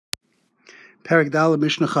Perek Daled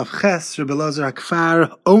Mishnah Chav Ches, Rebbe Elazar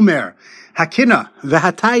HaKfar Omer, Hakina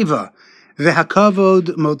v'hataiva v'hakavod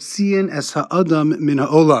motziin es ha'adam min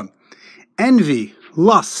ha'olam. Envy,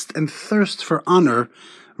 lust, and thirst for honor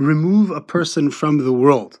remove a person from the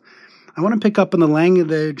world. I want to pick up on the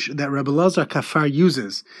language that Rebbe Elazar HaKfar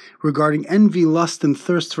uses regarding envy, lust, and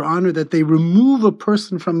thirst for honor, that they remove a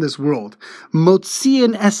person from this world.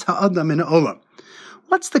 Motziin es ha'adam min ha'olam.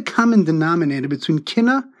 What's the common denominator between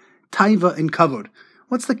kina, taiva, and kavod?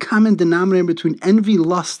 What's the common denominator between envy,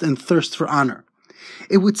 lust, and thirst for honor?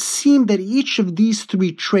 It would seem that each of these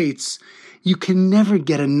three traits, you can never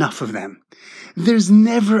get enough of them. There's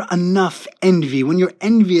never enough envy. When you're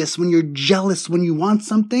envious, when you're jealous, when you want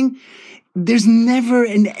something, there's never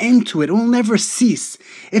an end to it. It will never cease.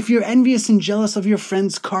 If you're envious and jealous of your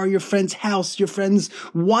friend's car, your friend's house, your friend's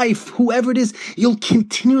wife, whoever it is, you'll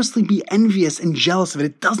continuously be envious and jealous of it.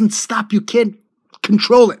 It doesn't stop. You can't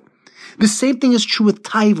control it. The same thing is true with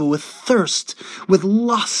taiva, with thirst, with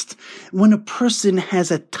lust. When a person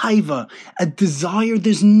has a taiva, a desire,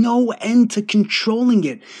 there's no end to controlling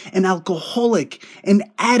it. An alcoholic, an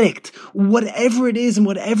addict, whatever it is, in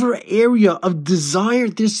whatever area of desire,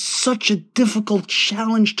 there's such a difficult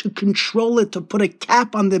challenge to control it, to put a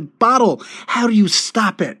cap on the bottle. How do you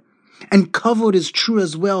stop it? And kavod is true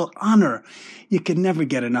as well, honor. You can never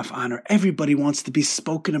get enough honor. Everybody wants to be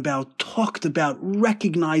spoken about, talked about,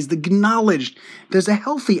 recognized, acknowledged. There's a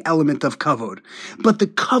healthy element of kavod. But the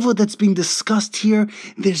kavod that's being discussed here,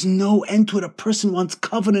 there's no end to it. A person wants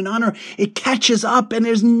kavod and honor. It catches up and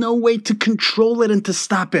there's no way to control it and to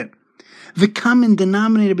stop it. The common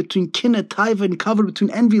denominator between kina, taiva, and kavod,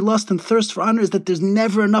 between envy, lust, and thirst for honor, is that there's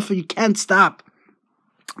never enough and you can't stop.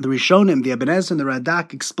 The Rishonim, the Ibn Ezra, and the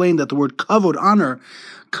Radak explained that the word kavod, honor,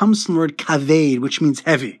 comes from the word kaved, which means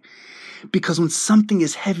heavy. Because when something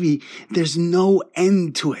is heavy, there's no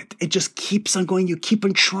end to it. It just keeps on going. You keep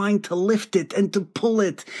on trying to lift it and to pull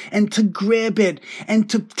it and to grab it and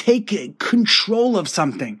to take control of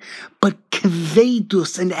something. But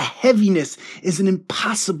kavedus and heaviness is an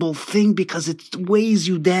impossible thing because it weighs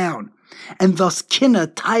you down. And thus, kina,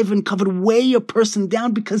 taiva, and kavod weigh a person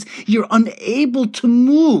down because you're unable to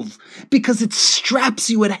move, because it straps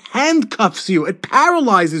you, it handcuffs you, it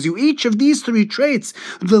paralyzes you. Each of these three traits,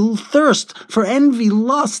 the thirst for envy,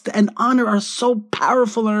 lust, and honor, are so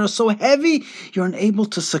powerful and are so heavy, you're unable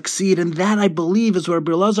to succeed. And that, I believe, is where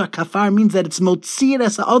Rebbe Elazar HaKfar means that it's motziin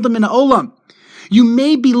es ha'adam min ha'olam. You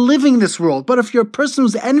may be living this world, but if you're a person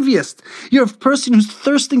who's envious, you're a person who's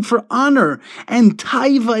thirsting for honor and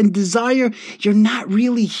taiva and desire, you're not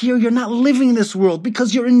really here. You're not living this world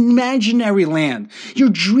because you're in imaginary land. You're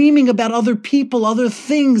dreaming about other people, other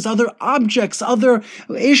things, other objects, other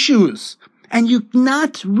issues. And you're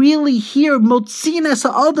not really here. Motziin es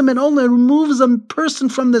ha'adam min ha'olam removes a person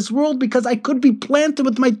from this world because I could be planted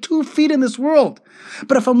with my 2 feet in this world.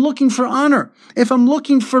 But if I'm looking for honor, if I'm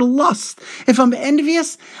looking for lust, if I'm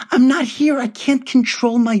envious, I'm not here. I can't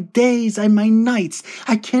control my days and my nights.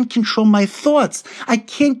 I can't control my thoughts. I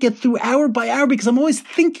can't get through hour by hour because I'm always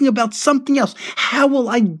thinking about something else. How will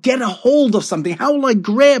I get a hold of something? How will I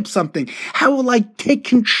grab something? How will I take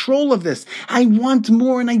control of this? I want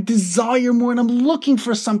more and I desire more and I'm looking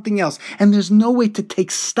for something else. And there's no way to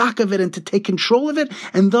take stock of it and to take control of it.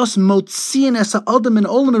 And thus, motziin es ha'adam min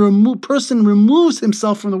ha'olam, a person removes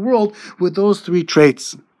himself from the world with those 3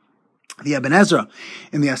 traits. The Ibn Ezra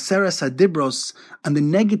in the Aseres HaDibros on the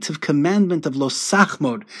negative commandment of lo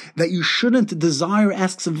sachmod, that you shouldn't desire,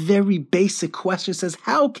 asks a very basic question. It says,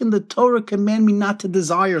 how can the Torah command me not to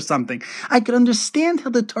desire something? I can understand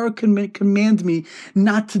how the Torah can command me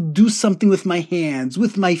not to do something with my hands,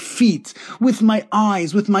 with my feet, with my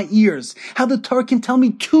eyes, with my ears. How the Torah can tell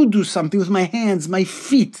me to do something with my hands, my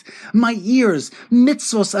feet, my ears,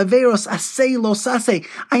 mitzvos, averos, asay, lo sasay.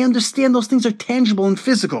 I understand those things are tangible and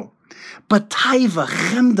physical. But taiva,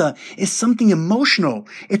 chemda, is something emotional.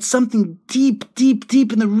 It's something deep, deep,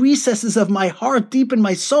 deep in the recesses of my heart, deep in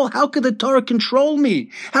my soul. How could the Torah control me?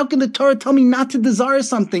 How can the Torah tell me not to desire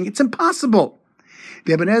something? It's impossible.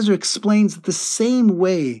 The Ibn Ezra explains that the same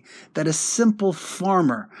way that a simple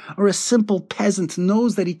farmer or a simple peasant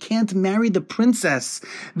knows that he can't marry the princess,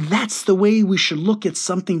 that's the way we should look at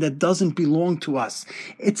something that doesn't belong to us.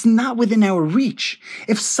 It's not within our reach.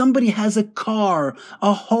 If somebody has a car,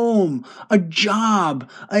 a home, a job,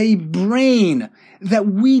 a brain that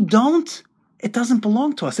we don't, it doesn't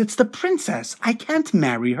belong to us. It's the princess. I can't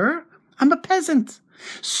marry her. I'm a peasant.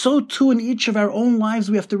 So too in each of our own lives,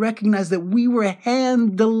 we have to recognize that we were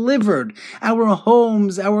hand-delivered. Our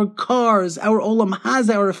homes, our cars, our olam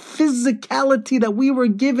hazeh, our physicality that we were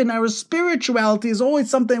given, our spirituality is always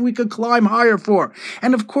something we could climb higher for.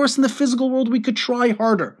 And of course, in the physical world, we could try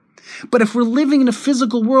harder. But if we're living in a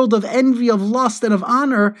physical world of envy, of lust, and of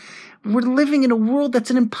honor, we're living in a world that's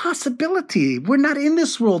an impossibility. We're not in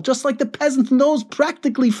this world, just like the peasant knows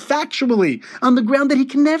practically, factually, on the ground that he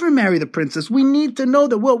can never marry the princess. We need to know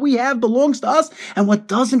that what we have belongs to us, and what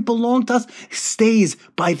doesn't belong to us stays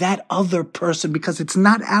by that other person, because it's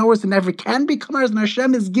not ours and never can become ours, and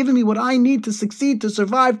Hashem has given me what I need to succeed, to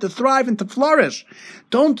survive, to thrive, and to flourish.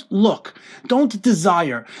 Don't look, don't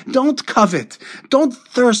desire, don't covet, don't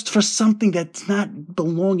thirst for something that's not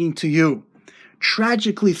belonging to you.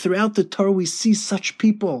 Tragically, throughout the Torah, we see such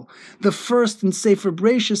people. The first in Sefer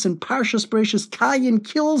Bereshis and Parshas Bereshis, Cain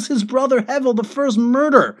kills his brother Hevel, the first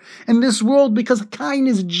murder in this world, because Cain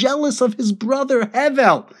is jealous of his brother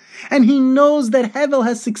Hevel. And he knows that Hevel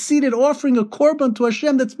has succeeded offering a korban to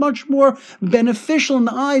Hashem that's much more beneficial in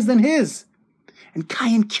the eyes than his. And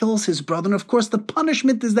Cain kills his brother. And of course, the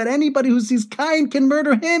punishment is that anybody who sees Cain can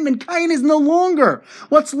murder him. And Cain is no longer.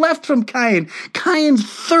 What's left from Cain? Cain's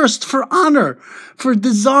thirst for honor, for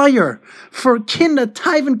desire, for kinna,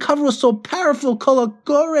 taiv, and cover was so powerful.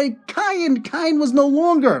 Kolagore, Cain was no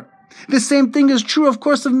longer. The same thing is true, of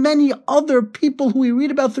course, of many other people who we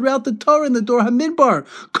read about throughout the Torah in the Dor HaMidbar.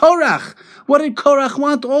 Korach. What did Korach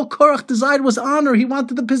want? All Korach desired was honor. He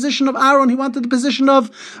wanted the position of Aaron. He wanted the position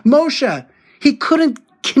of Moshe. He couldn't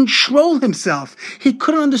control himself. He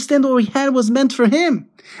couldn't understand what he had was meant for him.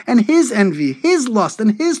 And his envy, his lust,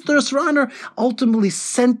 and his thirst for honor ultimately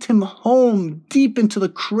sent him home deep into the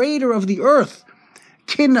crater of the earth.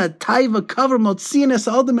 Kinna, Taiva, Cover, Motzian, Es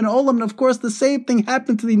Adam, and Olam. And of course, the same thing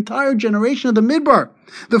happened to the entire generation of the Midbar.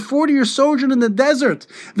 The 40-year sojourn in the desert.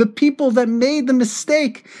 The people that made the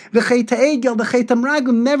mistake. The Chet HaEgel, the Chet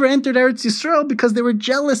HaMraglim never entered Eretz Yisrael because they were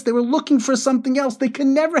jealous. They were looking for something else. They could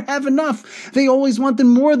never have enough. They always wanted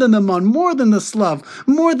more than the man, more than the Slav,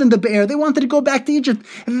 more than the bear. They wanted to go back to Egypt.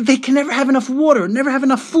 They can never have enough water, never have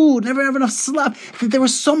enough food, never have enough Slav. There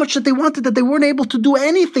was so much that they wanted that they weren't able to do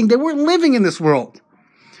anything. They weren't living in this world.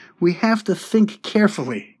 We have to think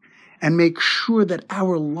carefully and make sure that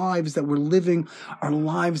our lives that we're living are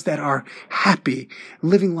lives that are happy,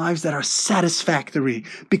 living lives that are satisfactory.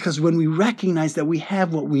 Because when we recognize that we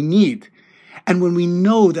have what we need, and when we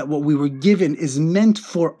know that what we were given is meant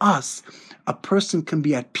for us, a person can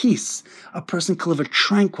be at peace. A person can live a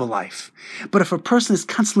tranquil life. But if a person is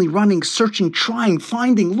constantly running, searching, trying,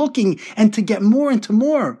 finding, looking, and to get more and to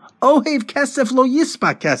more, Ohev kesef lo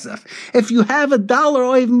yispa kesef. If you have $1,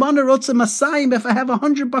 ohev mana rotze masayim. If I have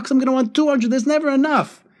 $100, I'm going to want 200. There's never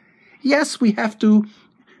enough. Yes, we have to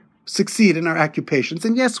succeed in our occupations.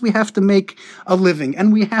 And yes, we have to make a living,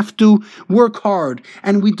 and we have to work hard,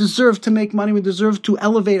 and we deserve to make money. We deserve to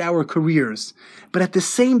elevate our careers. But at the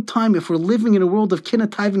same time, if we're living in a world of kinna,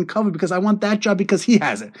 taiv, and cover, because I want that job because he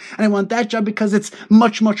has it, and I want that job because it's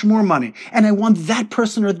much, much more money, and I want that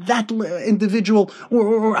person or that individual,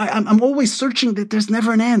 or I'm always searching, that there's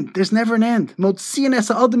never an end. There's never an end. Motzian es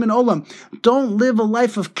ha'adam min olam. Don't live a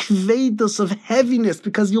life of kvedus, of heaviness,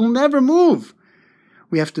 because you'll never move.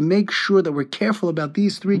 We have to make sure that we're careful about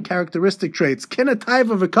these 3 characteristic traits. Kinna,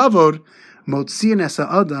 taiva, v'kavod, motzian es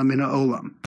ha'adam min ha'olam.